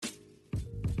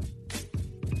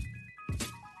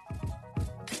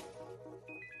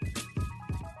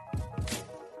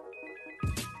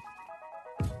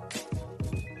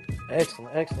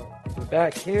Excellent, excellent. We're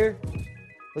back here.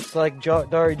 Looks like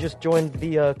Dari just joined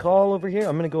the call over here.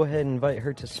 I'm going to go ahead and invite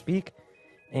her to speak,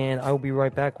 and I will be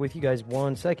right back with you guys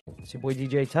 1 second. It's your boy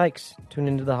DJ Tykes. Tune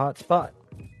into the hot spot.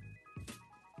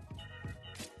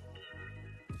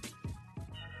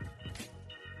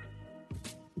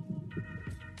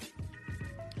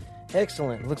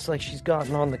 Excellent. Looks like she's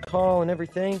gotten on the call and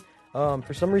everything.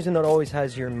 For some reason, it always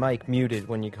has your mic muted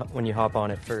when you hop on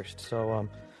it first. So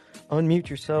unmute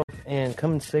yourself and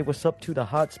come and say what's up to the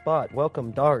hot spot.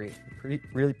 Welcome, Dari.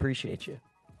 Really appreciate you.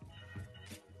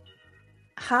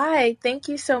 Hi, thank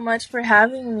you so much for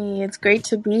having me. It's great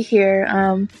to be here.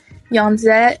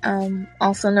 Yanzet,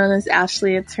 also known as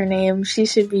Ashley, it's her name. She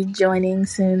should be joining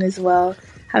soon as well.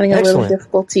 Having a little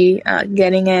difficulty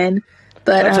getting in.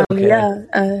 But That's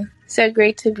okay. So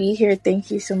great to be here.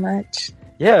 Thank you so much.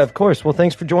 Yeah, of course. Well,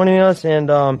 thanks for joining us and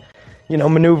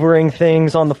maneuvering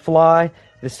things on the fly.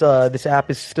 This app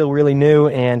is still really new,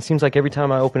 and seems like every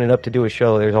time I open it up to do a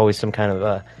show, there's always some kind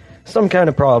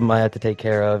of problem I have to take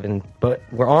care of. But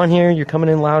we're on here. You're coming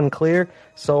in loud and clear.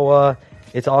 So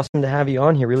it's awesome to have you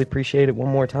on here. Really appreciate it one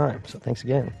more time. So thanks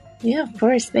again. Yeah, of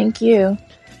course. Thank you.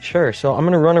 Sure. So I'm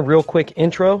going to run a real quick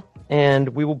intro, and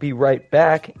we will be right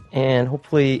back. And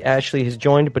hopefully Ashley has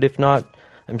joined, but if not,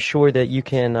 I'm sure that you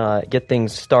can get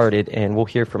things started, and we'll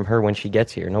hear from her when she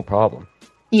gets here. No problem.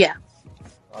 Yeah.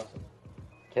 Awesome.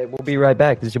 Okay, we'll be right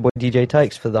back. This is your boy DJ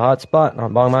Tykes for the hot spot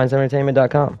on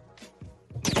BongMindsEntertainment.com.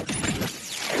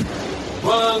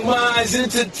 Bong Minds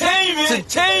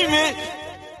Entertainment.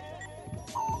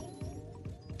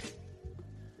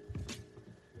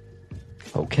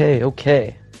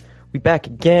 Okay. We back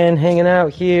again, hanging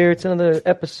out here. It's another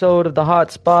episode of the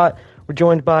hot spot. We're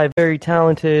joined by a very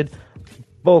talented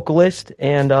vocalist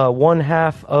and one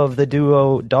half of the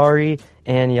duo Dari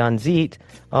and Yanzet.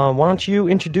 Why don't you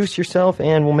introduce yourself,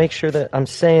 and we'll make sure that I'm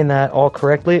saying that all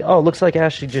correctly. Oh, looks like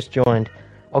Ashley just joined.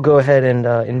 I'll go ahead and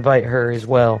invite her as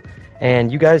well.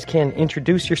 And you guys can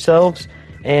introduce yourselves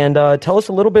and tell us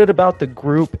a little bit about the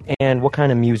group and what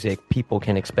kind of music people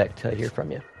can expect to hear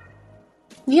from you.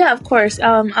 Yeah, of course.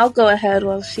 I'll go ahead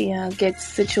while she gets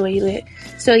situated.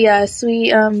 So yes,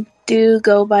 we do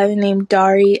go by the name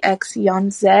Dari x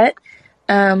Yanzet.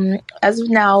 As of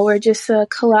now, we're just a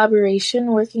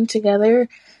collaboration working together.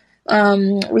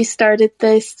 We started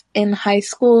this in high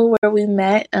school where we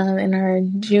met in our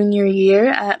junior year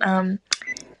at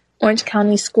Orange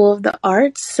County School of the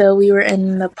Arts. So we were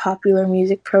in the popular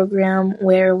music program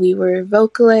where we were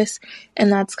vocalists,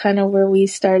 and that's kind of where we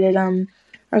started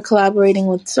our collaborating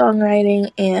with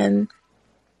songwriting and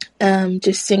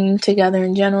just singing together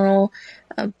in general.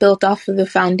 Built off of the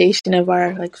foundation of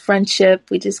our friendship.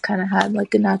 We just kind of had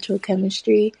a natural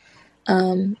chemistry,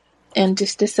 and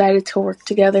just decided to work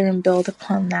together and build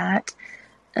upon that.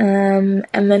 And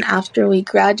then after we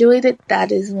graduated,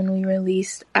 that is when we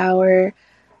released our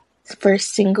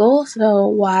first single, so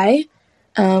Why,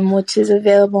 which is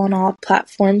available on all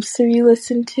platforms to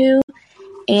re-listen to.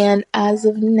 And as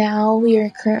of now, we are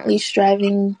currently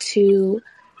striving to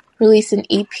release an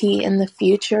EP in the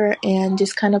future and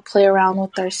just kind of play around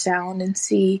with our sound and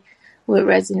see what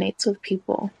resonates with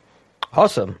people.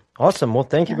 Awesome. Well,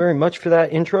 thank you very much for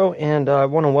that intro, and I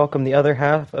want to welcome the other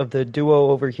half of the duo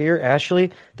over here,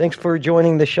 Ashley. Thanks for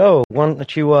joining the show. Why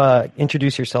don't you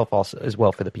introduce yourself also as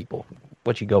well for the people,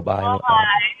 what you go by. Hi.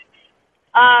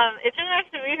 It's really nice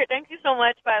to be here. Thank you so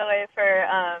much, by the way, for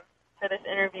this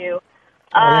interview.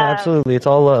 Yeah, absolutely. It's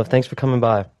all love. Thanks for coming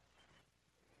by.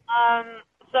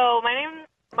 So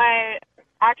my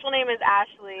actual name is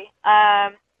Ashley.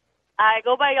 I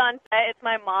go by Yanzet. It's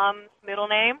my mom's middle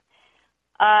name.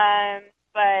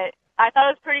 But I thought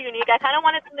it was pretty unique. I kind of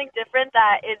wanted something different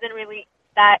that isn't really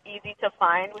that easy to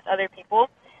find with other people.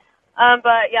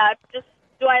 But yeah, just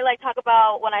do I talk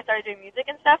about when I started doing music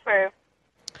and stuff, or?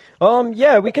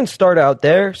 Yeah, we can start out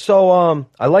there. So,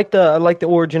 I like the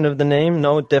origin of the name.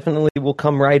 No, it definitely will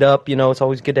come right up. It's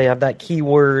always good to have that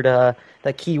keyword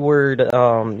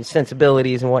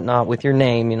sensibilities and whatnot with your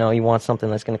name. You want something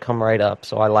that's going to come right up.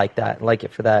 So I like that. I like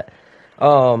it for that.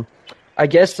 I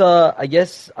guess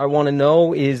I want to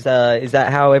know is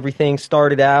that how everything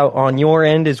started out on your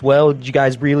end as well? Did you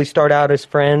guys really start out as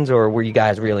friends, or were you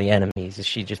guys really enemies? Is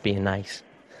she just being nice?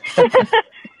 No,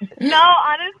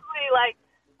 honestly,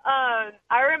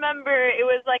 I remember it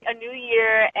was a new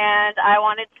year, and I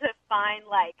wanted to find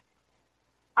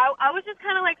I was just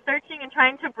kind of searching and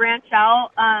trying to branch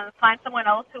out, find someone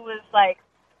else who was like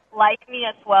me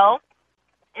as well.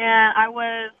 And I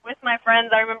was with my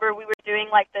friends. I remember we were doing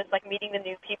this meeting the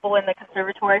new people in the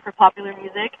conservatory for popular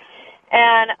music,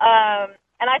 and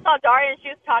I saw Dari, and she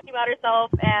was talking about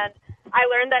herself, and I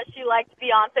learned that she liked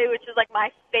Beyonce, which is like my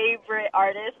favorite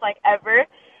artist like ever.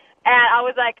 And I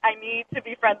was like, I need to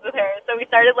be friends with her. So we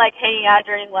started like hanging out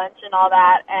during lunch and all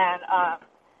that. And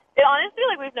it honestly,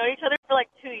 like, we've known each other for like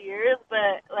 2 years,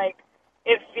 but like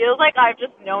it feels like I've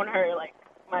just known her like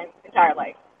my entire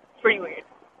life. It's pretty weird.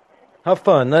 How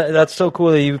fun! That's so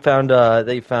cool that you found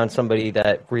somebody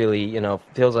that really,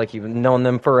 feels like you've known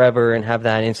them forever and have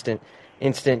that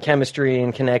instant chemistry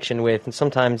and connection with. And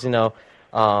sometimes, you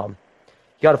got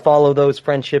to follow those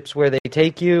friendships where they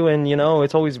take you. And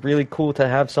it's always really cool to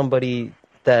have somebody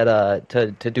that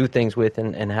to do things with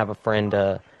and have a friend.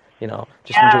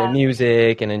 Just enjoy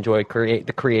music and enjoy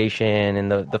the creation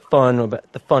and the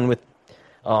fun with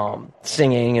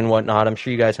singing and whatnot. I'm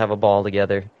sure you guys have a ball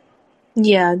together.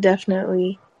 Yeah,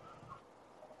 definitely.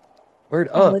 Word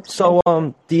up. So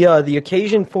the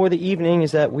occasion for the evening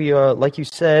is that we are, like you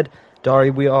said, Dari,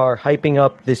 we are hyping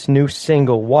up this new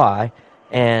single, Why,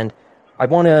 and I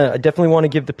definitely want to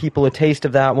give the people a taste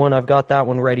of that one. I've got that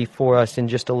one ready for us in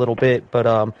just a little bit, but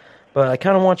I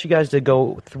kind of want you guys to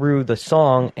go through the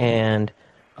song and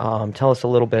tell us a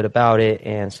little bit about it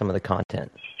and some of the content.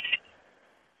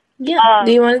 Yeah.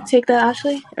 Do you want to take that,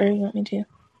 Ashley, or you want me to?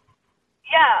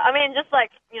 Yeah, I mean, just like,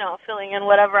 filling in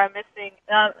whatever I'm missing.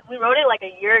 We wrote it like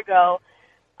a year ago.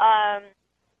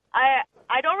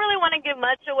 I don't really want to give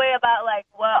much away about like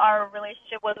what our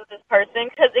relationship was with this person,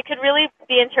 because it could really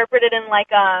be interpreted in like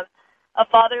a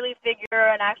fatherly figure,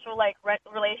 an actual like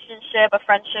relationship, a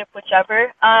friendship,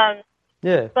 whichever.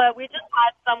 Yeah. But we just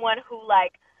had someone who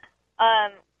like,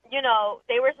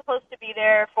 they were supposed to be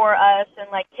there for us and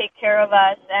like take care of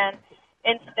us, and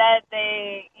instead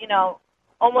they,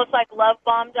 almost like love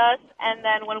bombed us, and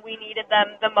then when we needed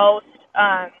them the most,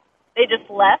 they just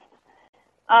left.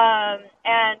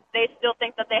 And they still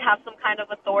think that they have some kind of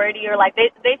authority, or like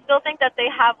they still think that they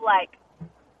have like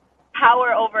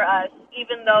power over us,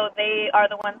 even though they are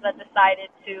the ones that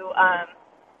decided to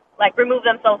like remove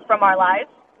themselves from our lives.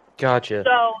 Gotcha.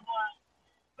 So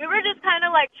we were just kind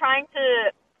of like trying to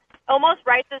almost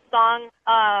write this song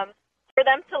for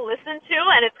them to listen to,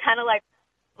 and it's kind of like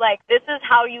this is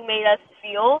how you made us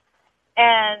feel,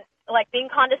 and like being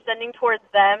condescending towards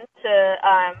them to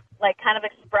like kind of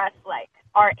express like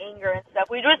our anger and stuff.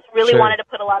 We just really wanted to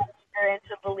put a lot of anger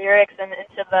into the lyrics and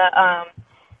into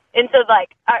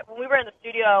when we were in the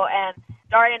studio, and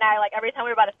Dari and I, like, every time we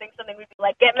were about to sing something, we'd be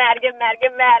like, get mad, get mad,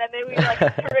 get mad, and then we'd like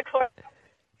record.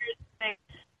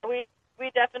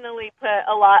 We definitely put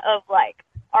a lot of like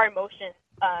our emotion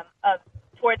of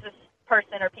towards this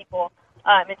person or people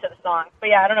into the song. But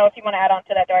yeah, I don't know if you want to add on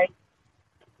to that, Dari.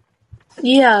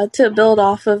 Yeah, to build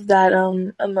off of that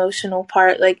emotional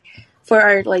part, like for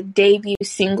our like debut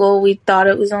single, we thought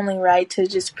it was only right to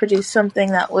just produce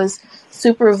something that was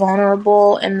super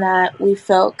vulnerable and that we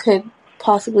felt could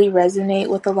possibly resonate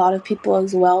with a lot of people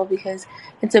as well, because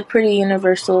it's a pretty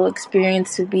universal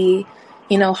experience to be,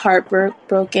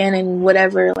 heartbroken and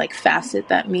whatever like facet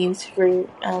that means for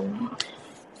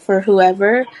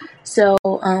whoever. So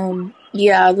the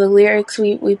lyrics,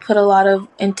 we put a lot of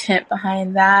intent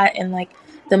behind that, and like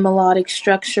the melodic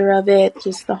structure of it,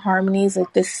 just the harmonies.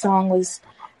 Like this song was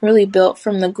really built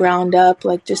from the ground up,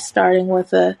 like just starting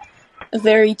with a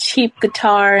very cheap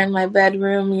guitar in my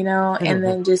bedroom, and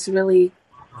then just really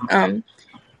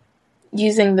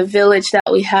using the village that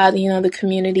we had, the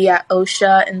community at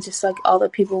OSHA, and just like all the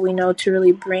people we know to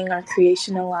really bring our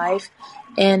creation to life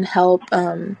and help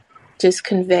just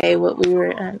convey what we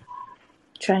were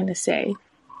trying to say.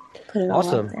 Put it all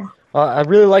out there. I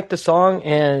really like the song,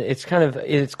 and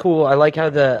it's cool. I like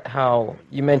how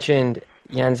you mentioned,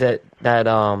 Yanzet,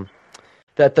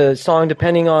 that the song,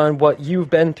 depending on what you've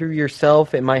been through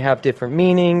yourself, it might have different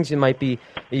meanings. It might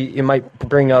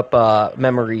bring up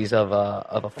memories of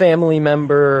a family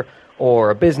member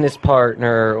or a business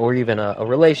partner or even a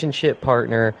relationship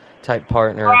type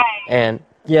partner. Right.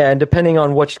 And depending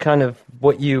on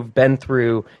what you've been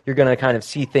through, you're gonna kind of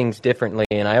see things differently.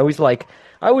 And I always like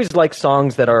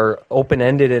songs that are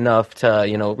open-ended enough to,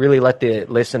 really let the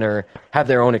listener have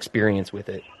their own experience with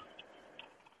it.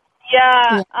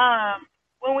 Yeah.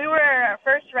 When we were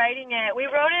first writing it, we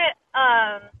wrote it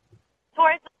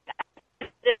towards.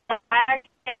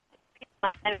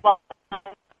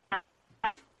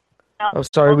 Oh,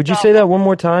 sorry. Would you say that one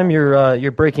more time?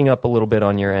 You're breaking up a little bit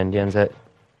on your end, Yanzet.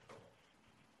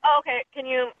 Oh, okay. Can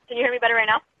you hear me better right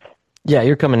now? Yeah,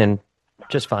 you're coming in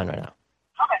just fine right now.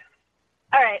 Okay.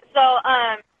 All right. So,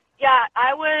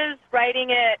 I was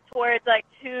writing it towards like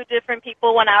two different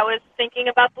people when I was thinking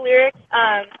about the lyrics.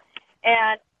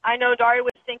 And I know Dari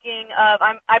was thinking of,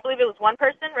 I believe it was one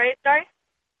person, right, Dari?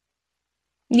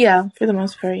 Yeah, for the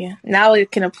most part, yeah. Now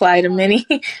it can apply to many.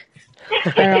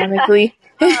 ironically.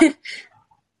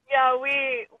 Yeah,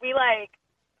 we like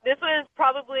this was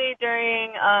probably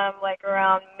during like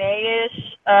around Mayish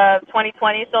of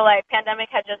 2020. So like pandemic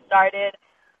had just started,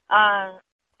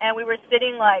 and we were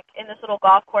sitting like in this little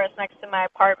golf course next to my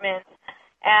apartment,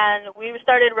 and we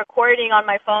started recording on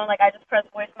my phone. Like I just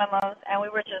pressed voice memos, and we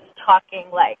were just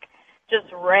talking, like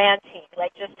just ranting,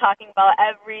 like just talking about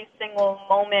every single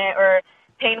moment or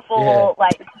painful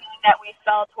like that we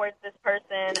felt towards this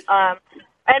person.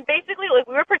 And basically, like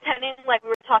we were pretending like we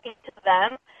were talking to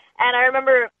them. And I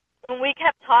remember when we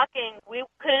kept talking, we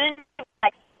couldn't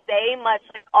like say much.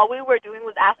 Like all we were doing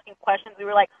was asking questions. We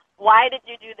were like, "Why did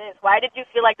you do this? Why did you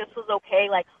feel like this was okay?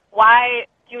 Like, why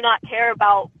do you not care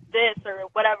about this or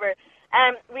whatever?"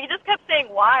 And we just kept saying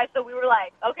why. So we were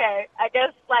like, "Okay, I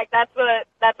guess like that's what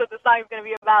the song is gonna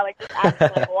be about. Like just asking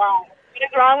like why? What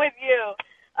is wrong with you?"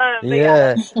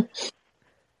 Yeah.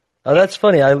 Oh, that's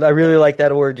funny. I really like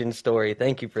that origin story.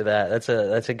 Thank you for that.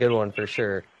 That's a good one for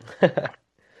sure.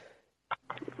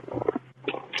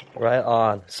 Right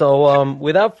on. So,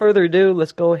 without further ado,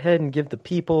 let's go ahead and give the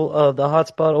people of the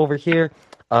hotspot over here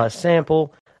a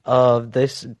sample of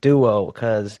this duo,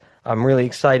 because I'm really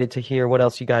excited to hear what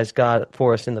else you guys got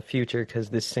for us in the future, because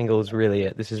this is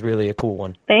really a cool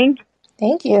one. Thank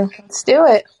you. Let's do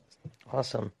it.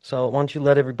 Awesome. So, why don't you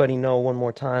let everybody know one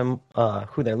more time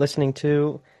who they're listening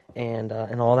to and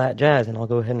all that jazz, and I'll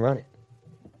go ahead and run it.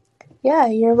 Yeah,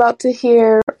 you're about to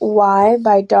hear Why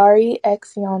by Dari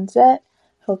x Yanzet.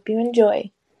 Hope you enjoy.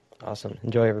 Awesome.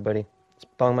 Enjoy, everybody. It's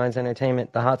Bong Minds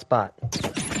Entertainment, the hotspot.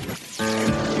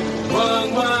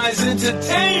 Bong Minds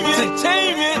Entertainment.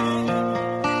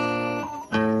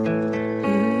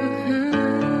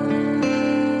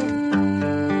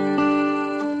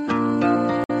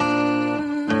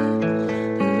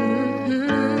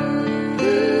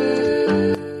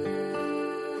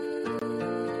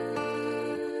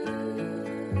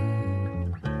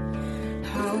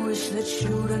 That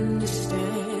you'd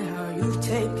understand how you've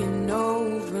taken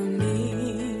over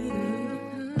me.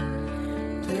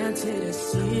 Planted a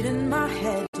seed in my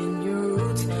head and your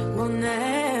roots will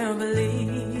never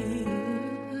leave.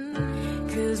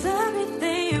 'Cause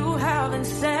everything you haven't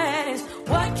said is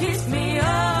what keeps me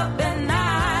up at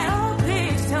night. Oh,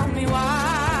 please tell me why.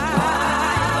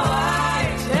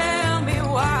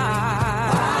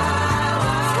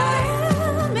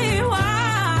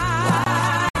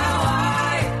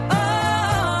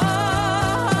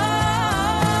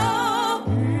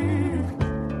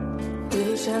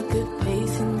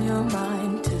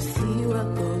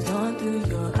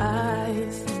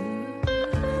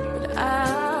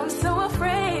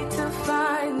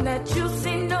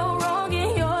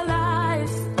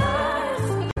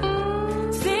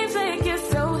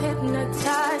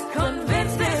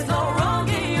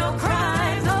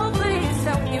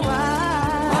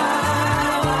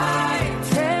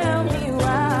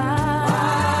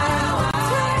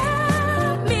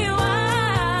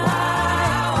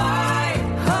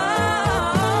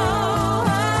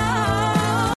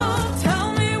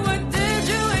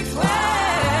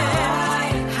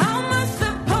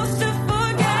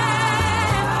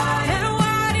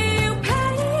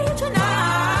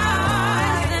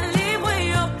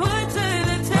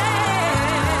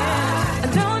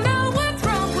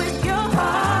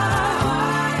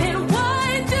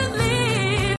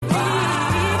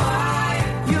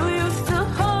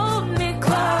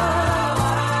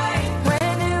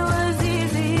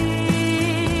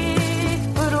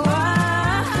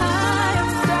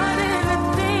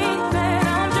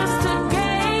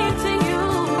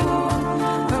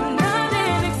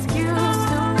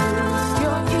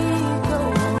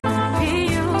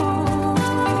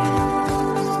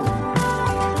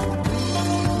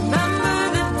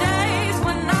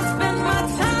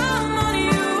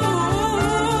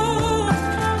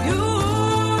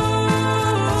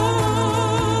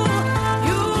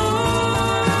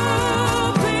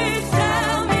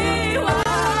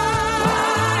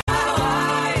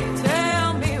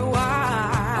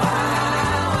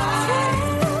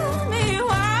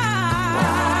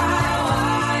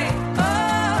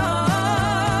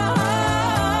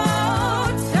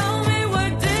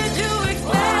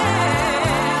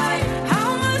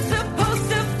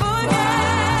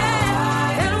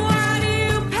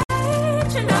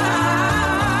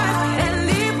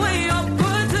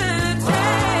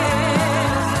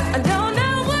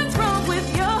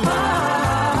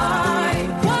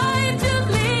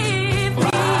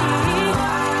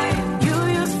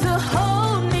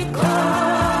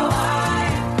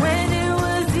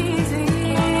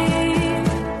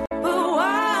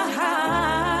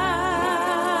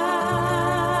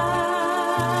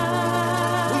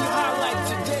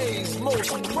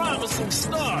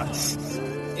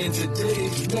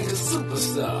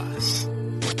 stars.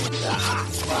 The hot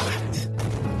spot.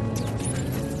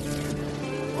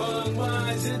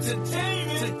 Worldwide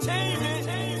entertainment.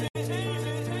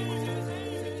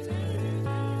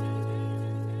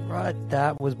 Right,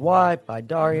 that was Why by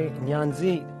Dari and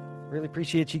Yanzet. Really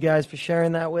appreciate you guys for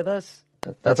sharing that with us.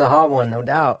 That's a hot one, no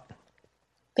doubt.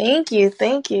 Thank you.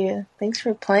 Thanks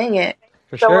for playing it.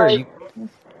 For So, sure. like,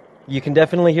 You can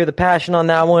definitely hear the passion on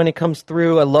that one. It comes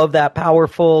through. I love that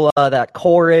powerful, that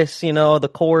chorus,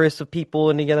 the chorus of people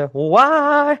and together.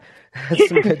 Why? That's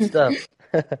some good stuff.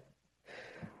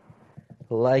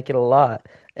 Like it a lot.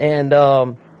 And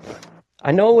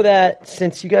I know that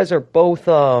since you guys are both,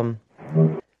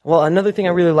 well, another thing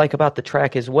I really like about the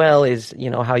track as well is,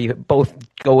 how you both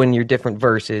go in your different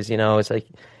verses. It's like,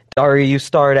 Dari, you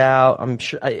start out. I'm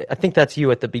sure. I think that's you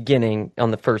at the beginning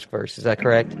on the first verse. Is that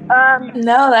correct?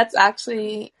 No, that's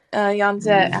actually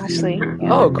Yanzet, Ashley.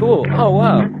 Yeah. Oh, cool. Oh,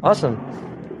 wow.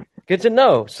 Awesome. Good to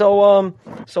know. So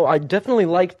I definitely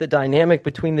like the dynamic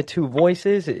between the two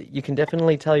voices. You can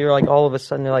definitely tell you're like all of a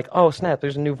sudden you're like, oh snap,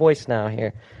 there's a new voice now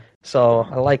here. So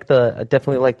I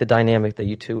definitely like the dynamic that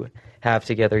you two have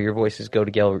together. Your voices go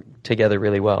together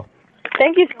really well.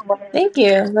 Thank you so much. Thank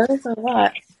you. That is a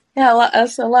lot. Yeah,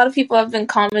 a lot of people have been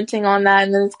commenting on that,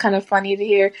 and then it's kind of funny to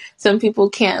hear some people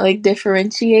can't like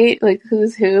differentiate like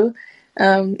who's who,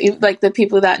 like the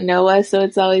people that know us. So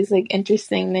it's always like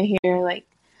interesting to hear like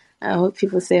what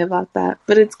people say about that.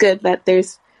 But it's good that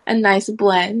there's a nice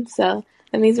blend. So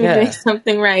that means we're doing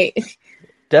something right.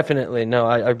 Definitely. No,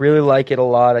 I really like it a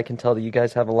lot. I can tell that you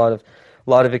guys have a lot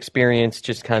of experience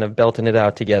just kind of belting it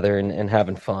out together and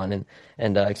having fun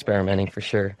and experimenting for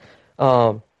sure.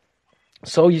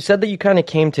 So you said that you kind of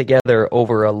came together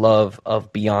over a love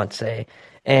of Beyonce,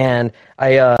 and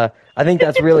I think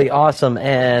that's really awesome.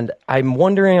 And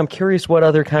I'm curious what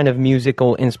other kind of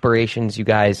musical inspirations you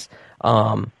guys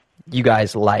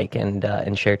like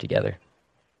and share together.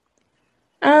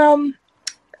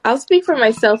 I'll speak for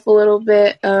myself a little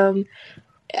bit.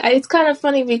 It's kind of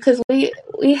funny because we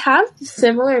have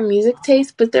similar music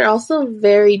tastes, but they're also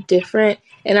very different,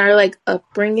 and our like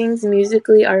upbringings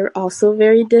musically are also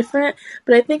very different.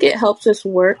 But I think it helps us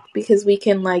work because we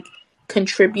can like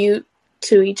contribute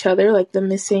to each other, like the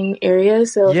missing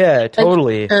areas. So yeah,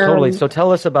 totally, totally. So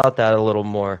tell us about that a little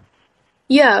more.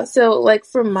 Yeah, so like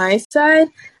from my side,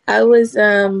 I was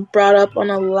brought up on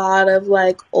a lot of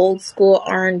like old school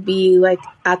R&B. Like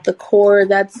at the core,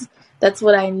 that's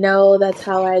what I know. That's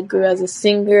how I grew as a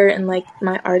singer and like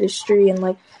my artistry and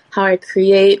like how I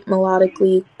create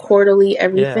melodically, chordally,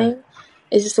 everything. Yeah.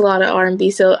 It's just a lot of R&B.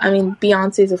 So I mean,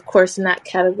 Beyonce's of course in that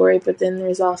category, but then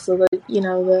there's also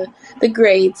the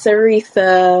greats,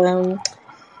 Aretha,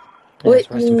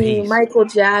 Whitney, Michael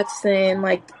Jackson,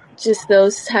 like just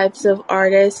those types of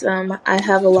artists. I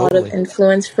have a lot of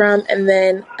influence from, and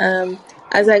then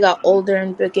as I got older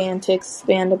and began to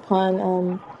expand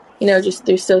upon, just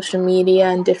through social media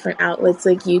and different outlets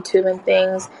like YouTube and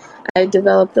things, I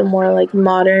developed a more like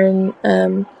modern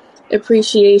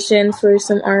appreciation for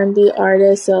some R&B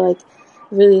artists. So like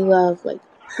really love like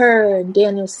her and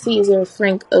Daniel Caesar,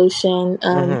 Frank Ocean,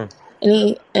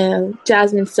 any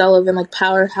Jasmine Sullivan, like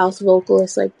powerhouse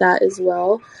vocalists like that as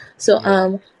well.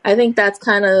 So I think that's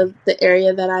kind of the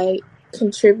area that I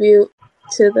contribute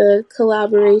to the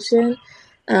collaboration.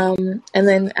 And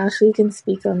then Ashley, you can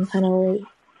speak on kind of where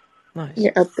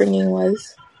your upbringing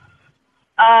was.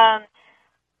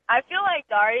 I feel like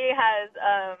Dari has,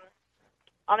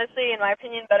 honestly, in my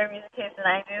opinion, better music taste than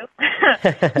I do.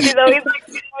 She's always like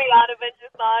teaching me out a bunch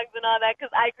of songs and all that,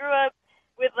 because I grew up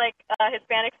with like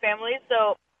Hispanic family,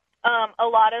 so a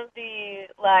lot of the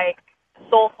like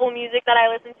soulful music that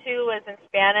I listened to was in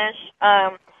Spanish.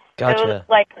 Gotcha. It was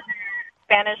like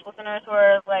Spanish listeners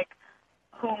were like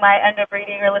who might end up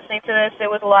reading or listening to this.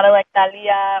 It was a lot of like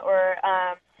Thalia or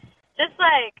just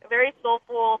like very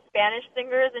soulful Spanish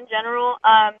singers in general.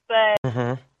 But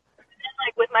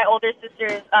like with my older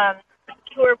sisters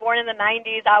who were born in the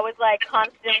 90s, I was like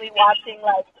constantly watching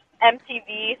like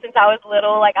MTV since I was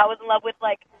little. Like I was in love with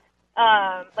like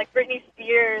Britney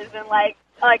Spears and like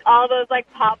all those like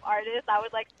pop artists. I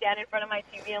would like stand in front of my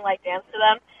TV and like dance to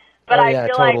them. But I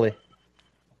feel like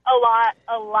a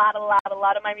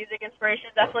lot of my music inspiration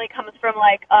definitely comes from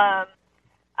like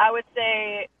I would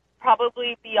say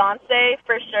probably Beyonce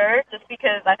for sure, just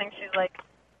because I think she's like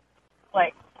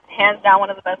hands down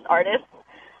one of the best artists.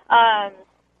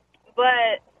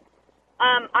 But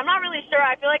I'm not really sure.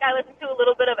 I feel like I listen to a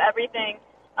little bit of everything.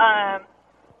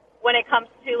 When it comes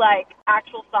to like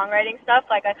actual songwriting stuff,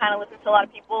 like I kind of listen to a lot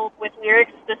of people with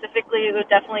lyrics. Specifically, it would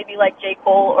definitely be like J.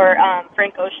 Cole or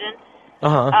Frank Ocean.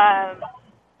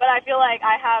 But I feel like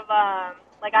I have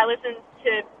like I listen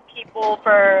to people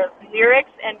for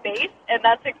lyrics and bass, and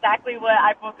that's exactly what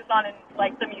I focus on in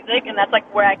like the music, and that's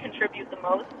like where I contribute the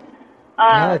most.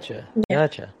 Gotcha.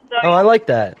 So, Oh, I like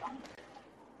that.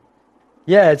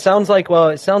 Yeah, it sounds like,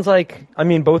 I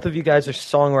mean, both of you guys are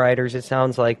songwriters, it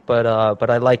sounds like, but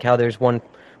I like how there's one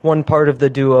part of the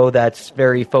duo that's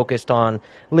very focused on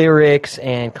lyrics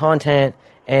and content,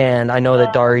 and I know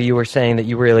that, Dari, you were saying that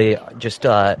you really just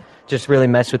really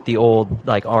mess with the old,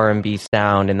 like, R&B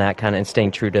sound and that kind of, and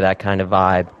staying true to that kind of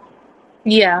vibe.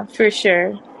 Yeah, for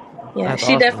sure. Yeah, That's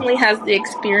she awesome. definitely has the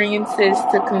experiences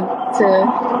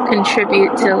to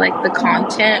contribute to like the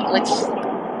content, which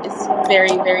is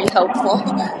very, very helpful.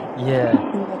 Yeah.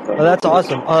 Well, that's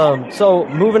awesome. So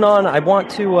moving on, I want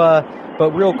to,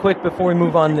 but real quick before we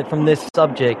move on from this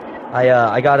subject,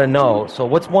 I gotta know. So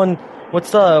what's one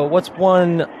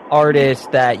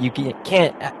artist that you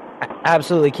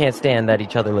absolutely can't stand that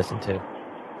each other listen to?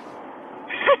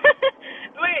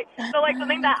 wait, so like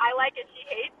something that I like and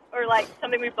she hates, or like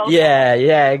something we both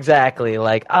Yeah, exactly.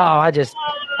 Like, oh,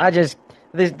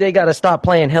 they gotta stop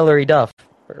playing Hillary Duff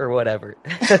or whatever. I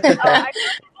think people are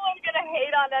gonna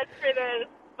hate on us for this,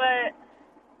 but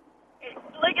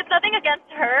like it's nothing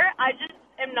against her. I just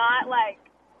am not like,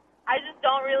 I just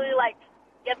don't really like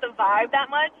get the vibe that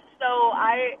much. So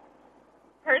I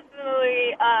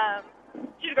personally,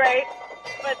 she's great,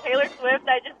 but Taylor Swift,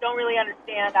 I just don't really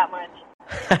understand that much.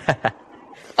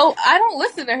 Oh, I don't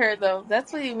listen to her though.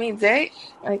 That's what you mean, right?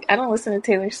 Like, I don't listen to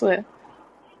Taylor Swift.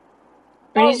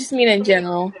 Or you just mean in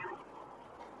general?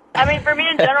 I mean, for me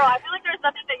in general, I feel like there's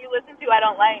nothing that you listen to I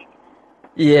don't like.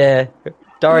 Yeah.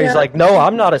 Dari's like, no,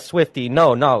 I'm not a Swiftie.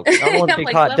 No. I want I'm Big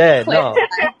like, Hot let me Dead.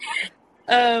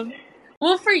 No.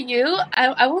 Well, for you,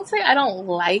 I won't say I don't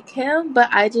like him, but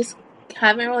I just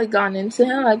haven't really gone into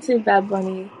him. I'd say Bad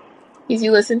Bunny, because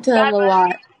you listen to him Bad a Bunny?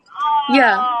 lot.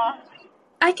 Yeah,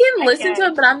 I can listen to can't.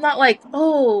 him, but I'm not like,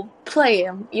 oh, play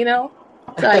him, you know?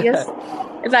 So I guess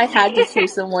if I had to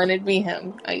choose someone, it'd be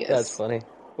him, I guess. That's funny.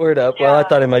 Word up. Well, I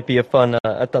thought it might be a fun.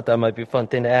 I thought that might be a fun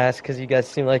thing to ask because you guys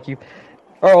seem like you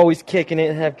are always kicking it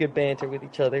and have good banter with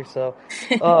each other. So,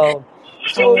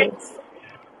 so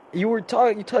you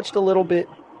touched a little bit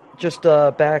just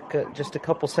back just a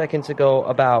couple seconds ago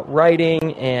about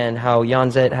writing and how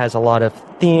Yanzet has a lot of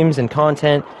themes and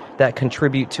content that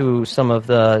contribute to some of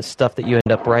the stuff that you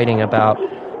end up writing about.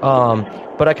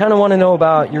 But I kind of want to know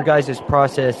about your guys'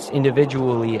 process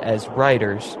individually as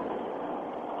writers.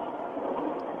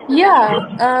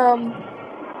 Yeah,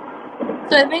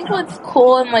 so I think what's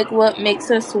cool and like what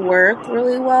makes us work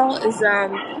really well is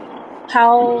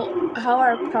how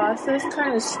our process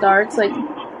kind of starts, like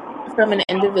from an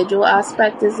individual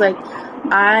aspect, is like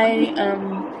I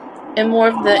am more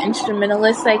of the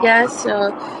instrumentalist, I guess.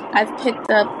 So I've picked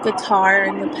up guitar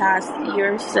in the past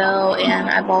year or so, and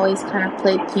I've always kind of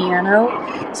played piano.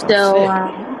 So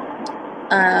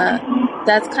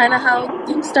that's kind of how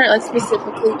things start, like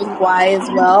specifically with Y as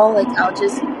well. Like I'll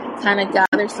just kind of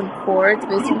gather some chords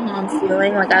based on how I'm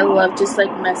feeling. Like I love just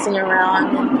like messing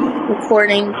around and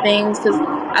recording things because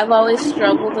I've always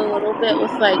struggled a little bit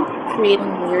with like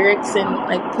creating lyrics and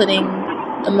like putting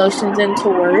emotions into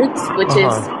words, which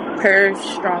is her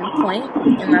strong point,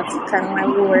 and that's kind of why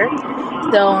we work.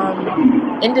 So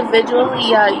individually,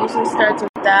 yeah, it usually starts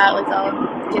with that. Like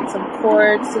I'll get some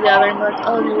chords together and be like,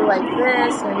 oh, do you like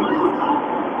this?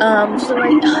 And she'll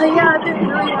like, oh yeah, I've been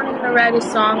really wanting to write a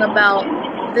song about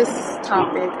this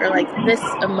topic or like this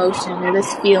emotion or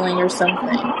this feeling or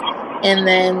something, and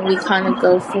then we kind of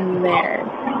go from there.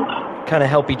 Kind of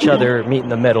help each other meet in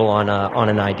the middle on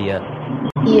an idea.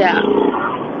 Yeah.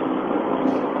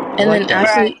 And like then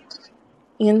Ashley,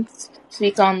 you can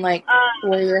speak on like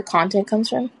where your content comes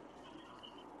from.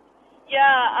 Yeah,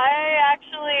 I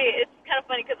actually, it's kind of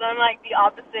funny because I'm like the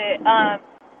opposite.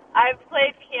 I've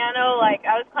played piano, like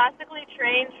I was classically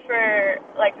trained for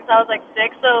like since I was like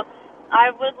 6, so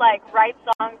I would like write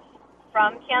songs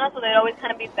from piano, so they'd always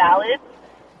kind of be ballads.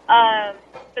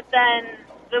 But then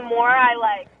the more I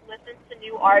like listened to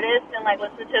new artists and like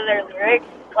listened to their lyrics,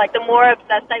 like the more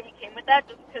obsessed I became with that,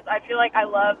 just because I feel like I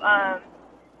love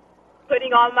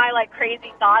putting all my like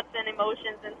crazy thoughts and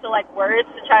emotions into like words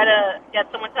to try to get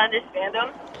someone to understand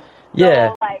them.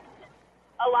 Yeah. So like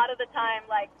a lot of the time,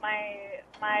 like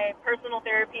my personal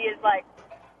therapy is like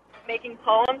making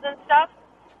poems and stuff,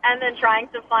 and then trying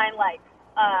to find like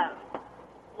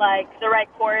the right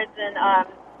chords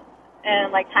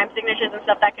and like time signatures and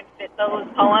stuff that can fit those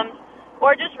poems,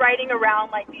 or just writing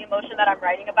around like the emotion that I'm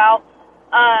writing about.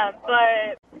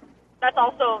 But that's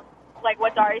also like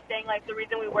what Dari's saying, like the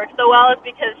reason we work so well is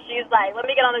because she's like, let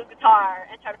me get on this guitar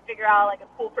and try to figure out like a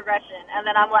cool progression, and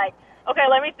then I'm like, okay,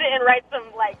 let me sit and write some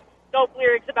like dope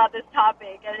lyrics about this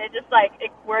topic, and it just like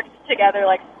it works together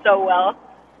like so well.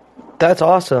 That's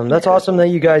awesome. That's awesome that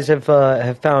you guys have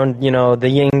found, you know, the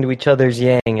yin to each other's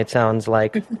yang. It sounds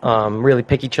like really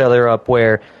pick each other up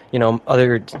where, you know,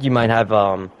 you might have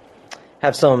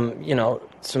some, you know,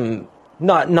 some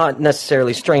not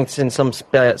necessarily strengths in some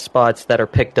spots that are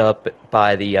picked up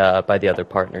by the other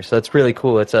partner. So it's really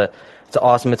cool. It's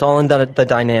awesome. It's all in the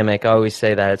dynamic. I always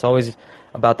say that. It's always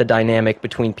about the dynamic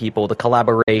between people, the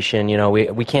collaboration. You know,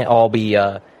 we can't all be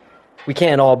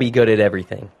good at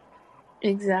everything.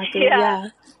 Exactly, yeah.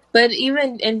 But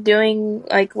even in doing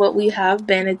like what we have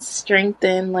been, it's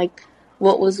strengthened like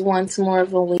what was once more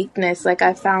of a weakness. Like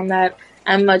I found that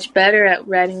I'm much better at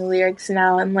writing lyrics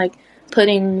now and like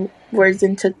putting words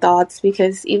into thoughts,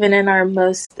 because even in our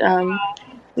most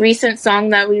recent song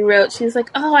that we wrote, she was like,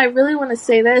 oh, I really want to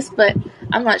say this, but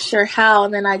I'm not sure how.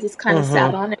 And then I just kind of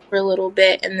sat on it for a little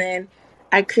bit, and then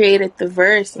I created the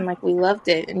verse, and like we loved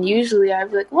it. And usually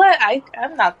I'd be like, what?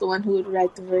 I'm not the one who would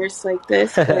write the verse like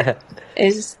this, but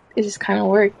it just kind of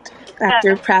worked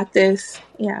after practice.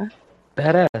 Yeah.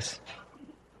 Badass.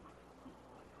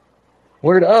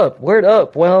 Word up.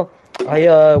 Well,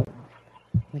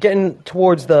 getting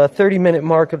towards the 30-minute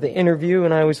mark of the interview,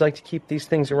 and I always like to keep these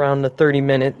things around the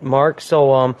 30-minute mark.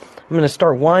 So I'm going to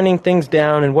start winding things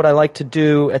down, and what I like to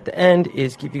do at the end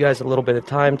is give you guys a little bit of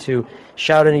time to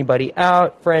shout anybody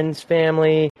out, friends,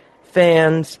 family,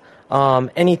 fans,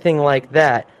 anything like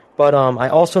that. But I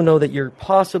also know that you're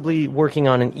possibly working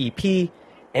on an EP,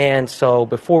 and so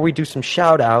before we do some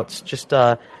shout-outs, just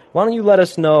why don't you let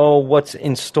us know what's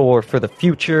in store for the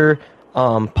future?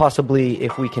 Possibly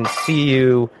if we can see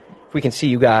you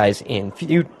guys in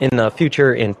the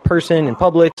future in person, in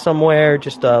public, somewhere.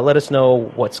 Just let us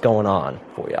know what's going on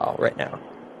for y'all right now.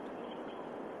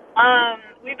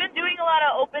 We've been doing a lot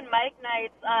of open mic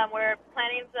nights. We're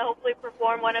planning to hopefully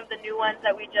perform one of the new ones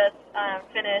that we just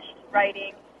finished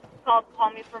writing, called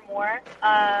Call Me For More.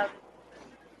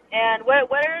 And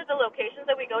what are the locations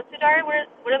that we go to, Dari?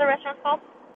 What are the restaurants called?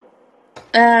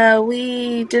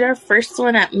 We did our first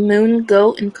one at Moon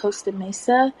Goat in Costa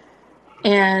Mesa,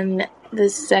 and the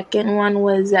second one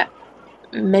was at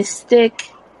Mystic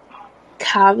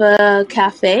Cava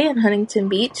Cafe in Huntington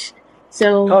Beach.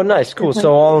 So oh, nice, cool.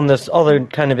 So all they're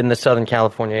kind of in the Southern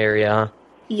California area, huh?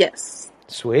 Yes.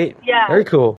 Sweet. Yeah. Very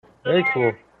cool. So Very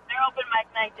cool. They're open mic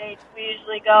night dates. We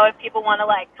usually go if people want to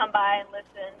like come by and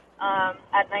listen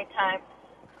at nighttime.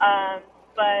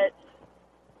 But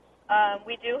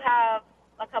we do have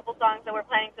a couple songs that we're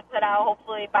planning to put out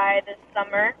hopefully by this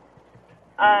summer.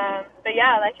 But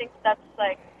yeah, I think that's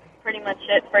like pretty much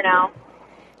it for now.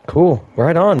 Cool.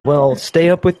 Right on. Well, stay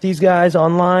up with these guys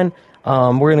online.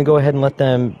 We're going to go ahead and let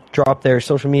them drop their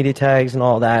social media tags and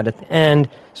all that at the end,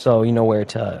 so you know where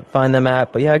to find them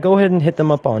at. But yeah, go ahead and hit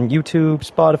them up on YouTube,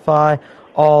 Spotify,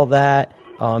 all that.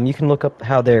 You can look up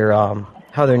how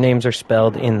their names are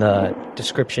spelled in the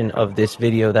description of this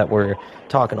video that we're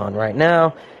talking on right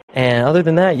now. And other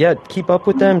than that, yeah, keep up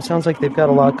with them. Sounds like they've got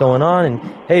a lot going on. And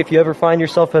hey, if you ever find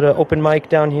yourself at an open mic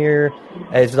down here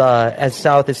as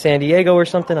south as San Diego or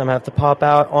something, I'm gonna have to pop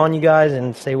out on you guys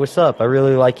and say what's up. I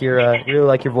really like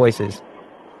your voices.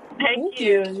 Thank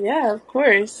you. Yeah, of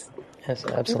course. Yes,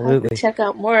 We'll absolutely. have to check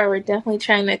out more. We're definitely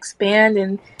trying to expand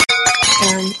and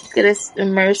get as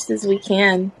immersed as we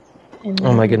can.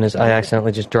 Oh my goodness, I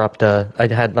accidentally just dropped I've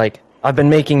been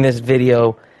making this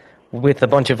video with a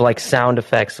bunch of like sound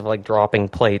effects of like dropping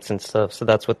plates and stuff, so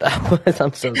that's what that was.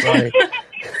 I'm so sorry.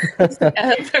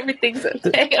 I hope everything's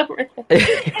okay over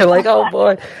there. Like, oh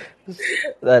boy,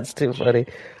 that's too funny.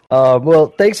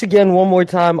 Well, thanks again one more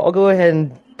time. I'll go ahead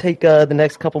and take the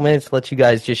next couple minutes to let you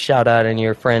guys just shout out any of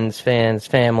your friends, fans,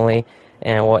 family,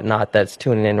 and whatnot that's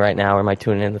tuning in right now or might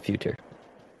tune in the future.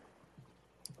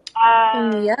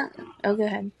 Yeah. Oh, go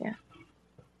ahead. Yeah.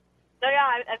 So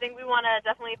yeah, I think we want to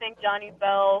definitely thank Johnny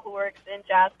Bell, who works in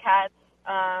Jazz Cats,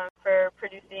 for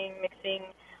producing, mixing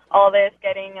all this,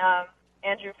 getting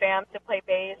Andrew Pham to play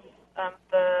bass,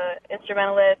 the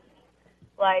instrumentalists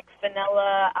like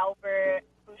Vanilla, Albert,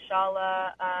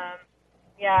 Bushala,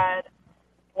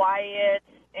 Wyatt,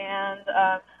 and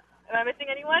am I missing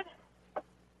anyone?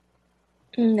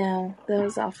 No, that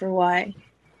was all for why.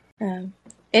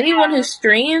 Anyone who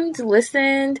streamed,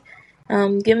 listened,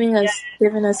 giving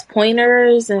us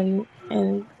pointers and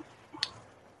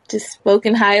just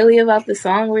spoken highly about the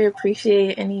song. We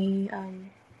appreciate any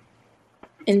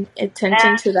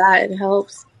attention to that. It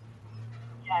helps.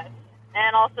 Yes.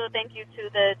 And also thank you to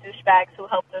the douchebags who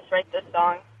helped us write this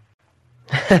song.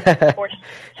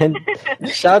 And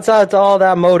shouts out to all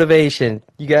that motivation.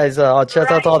 You guys, shouts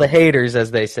out to all the haters,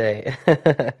 as they say.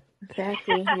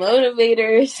 Exactly.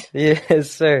 Motivators.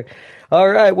 Yes, sir. All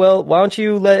right. Well, why don't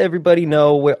you let everybody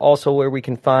know where we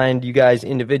can find you guys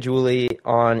individually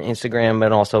on Instagram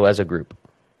and also as a group.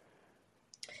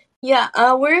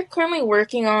 Yeah, we're currently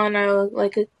working on a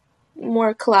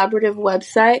more collaborative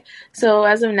website. So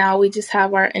as of now, we just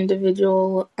have our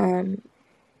individual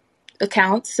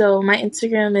accounts. So my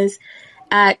Instagram is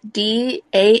at DAARRII.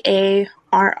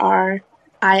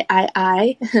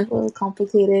 A little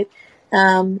complicated.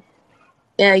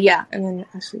 Yeah, and then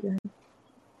Ashley. Go ahead.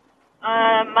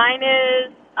 Mine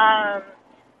is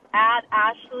at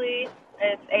Ashley.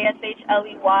 It's ASHLEY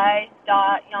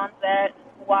YANZET.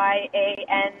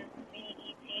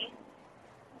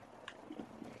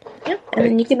 Yep, and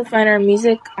then you can find our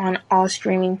music on all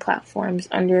streaming platforms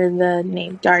under the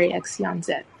name Dari X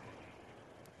Yanzet.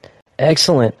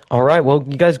 Excellent. All right. Well,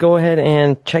 you guys go ahead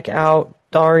and check out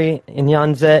Dari and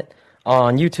Yanzet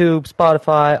on YouTube,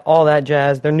 Spotify, all that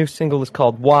jazz. Their new single is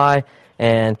called Why.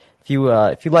 And if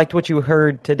you liked what you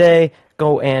heard today,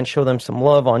 go and show them some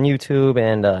love on YouTube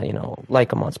and like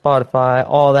them on Spotify,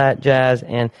 all that jazz.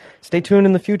 And stay tuned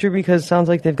in the future because it sounds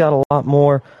like they've got a lot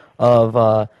more of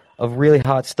really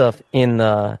hot stuff in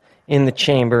the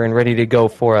chamber and ready to go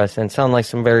for us. And sound like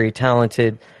some very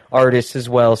talented artists as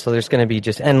well, so there's going to be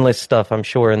just endless stuff, I'm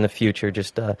sure, in the future.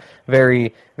 Just a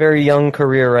very, very young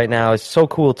career right now. It's so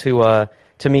cool to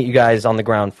meet you guys on the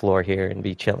ground floor here and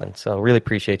be chilling. So really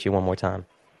appreciate you one more time.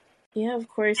 Yeah, of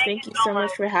course. Thank you so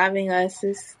much for having us.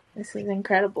 This is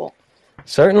incredible.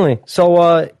 Certainly.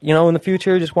 So, in the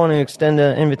future, just want to extend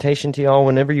an invitation to y'all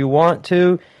whenever you want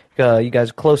to. You guys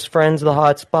are close friends of the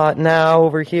Hotspot now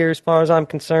over here, as far as I'm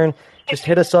concerned. Just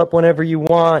hit us up whenever you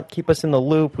want. Keep us in the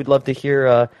loop. We'd love to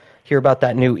hear about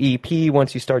that new EP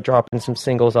once you start dropping some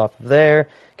singles off of there.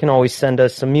 You can always send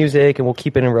us some music, and we'll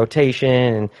keep it in rotation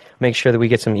and make sure that we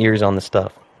get some ears on the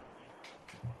stuff.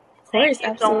 Of course,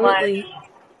 absolutely.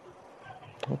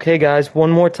 Okay, guys,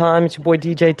 one more time. It's your boy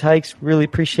DJ Tykes. Really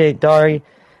appreciate Dari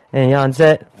and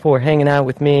Yanzet for hanging out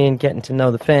with me and getting to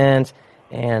know the fans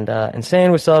and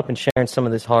saying what's up and sharing some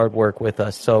of this hard work with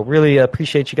us. So really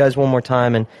appreciate you guys one more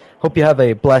time and hope you have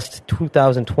a blessed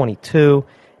 2022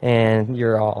 and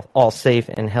you're all safe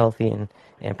and healthy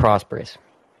and prosperous.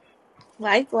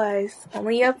 Likewise.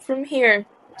 Only up from here.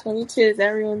 22 is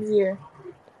everyone's year.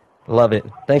 Love it.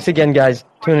 Thanks again, guys.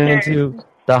 Tuning into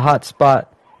the Hot Spot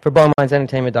for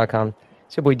BarMindsEntertainment.com.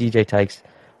 It's your boy DJ Tykes.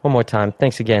 One more time.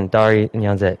 Thanks again, Dari and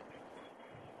Yanzet.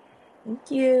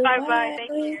 Thank you. Bye-bye.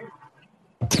 Thank you.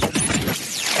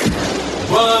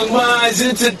 Young Minds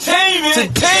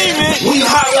Entertainment. We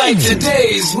highlight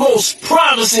today's most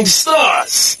promising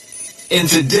stars and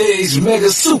today's mega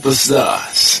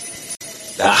superstars.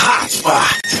 The Hot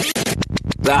Spot.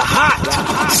 The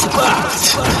Hot Spot.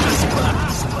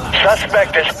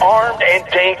 Suspect is armed and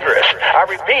dangerous. I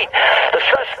repeat, the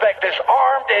suspect is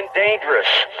armed and dangerous.